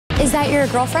Is that your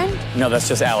girlfriend? No, that's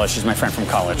just Alice. She's my friend from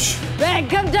college. Man,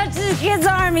 come touch this kid's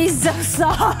arm. He's so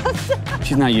soft.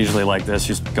 She's not usually like this.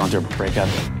 She's going through a breakup.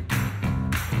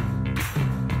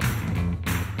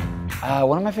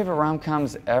 One of my favorite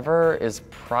rom-coms ever is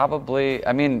probably,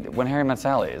 When Harry Met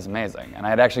Sally is amazing. And I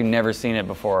had actually never seen it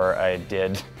before I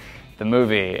did the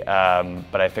movie,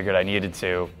 but I figured I needed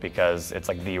to because it's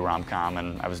like the rom-com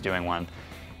and I was doing one.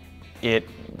 It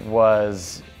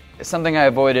was something I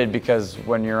avoided because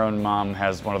when your own mom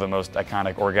has one of the most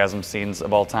iconic orgasm scenes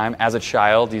of all time, as a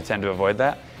child, you tend to avoid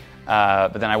that.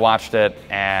 But then I watched it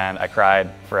and I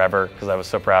cried forever because I was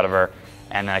so proud of her.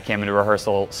 And then I came into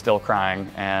rehearsal still crying,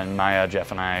 and Maya,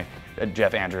 Jeff,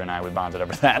 Andrew, and I, we bonded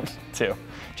over that too.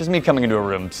 Just me coming into a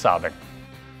room sobbing.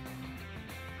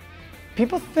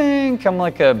 People think I'm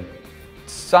like a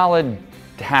solid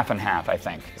half and half, I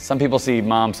think. Some people see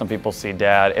mom, some people see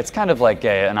dad. It's kind of like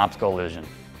an optical illusion.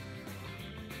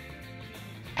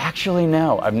 Actually,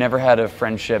 no. I've never had a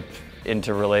friendship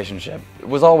into relationship. It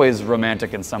was always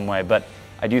romantic in some way, but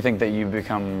I do think that you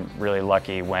become really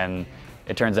lucky when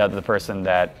it turns out that the person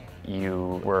that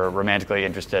you were romantically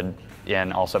interested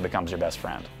in also becomes your best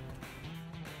friend.